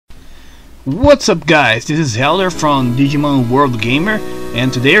What's up guys, this is Helder from Digimon World Gamer,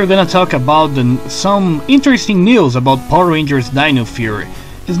 and today we're gonna talk about some interesting news about Power Rangers Dino Fury.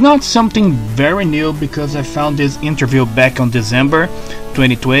 It's not something very new because I found this interview back on December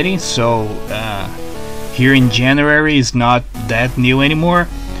 2020, so here in January is not that new anymore.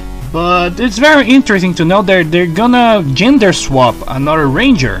 But it's very interesting to know that they're gonna gender swap another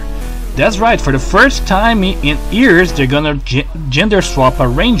Ranger. That's right, for the first time in years they're gonna gender swap a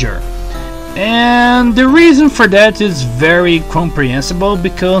Ranger. And the reason for that is very comprehensible,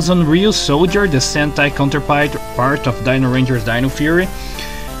 because on Real Soldier, the Sentai counterpart of Dino Rangers Dino Fury,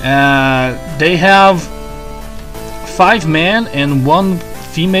 they have 5 men and 1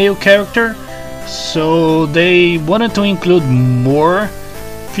 female character, so they wanted to include more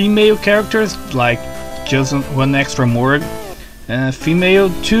female characters, like just 1 extra more female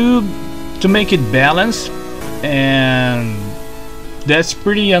to make it balanced. And that's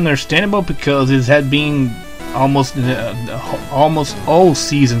pretty understandable because it had been almost all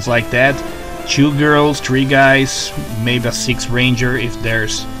seasons like that. 2 girls, 3 guys, maybe a 6th ranger if there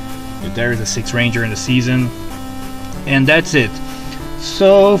is a 6th ranger in the season, and that's it.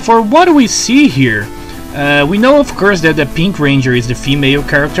 So for what we see here, we know of course that the Pink Ranger is the female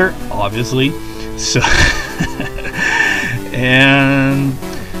character, obviously. So and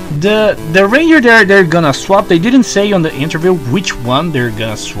the Ranger they're gonna swap, they didn't say on the interview which one they're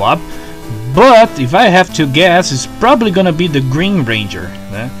gonna swap, but if I have to guess, it's probably gonna be the Green Ranger,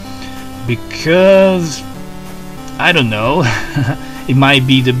 because I don't know. It might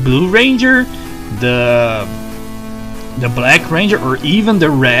be the Blue Ranger, the Black Ranger, or even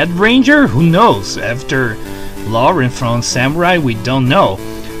the Red Ranger. Who knows? After Lauren from Samurai, we don't know,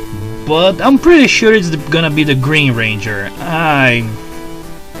 but I'm pretty sure it's gonna be the Green Ranger.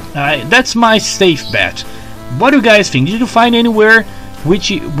 That's my safe bet. What do you guys think? Did you find anywhere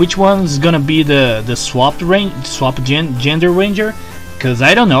which one's gonna be the swap gender ranger? Because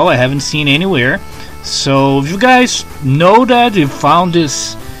I don't know, I haven't seen anywhere. So if you guys know that, you found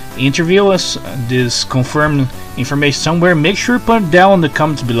this interview, this confirmed information somewhere, make sure to put it down in the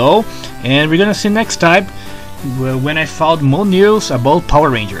comments below, and we're gonna see next time when I found more news about Power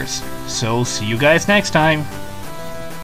Rangers. So see you guys next time.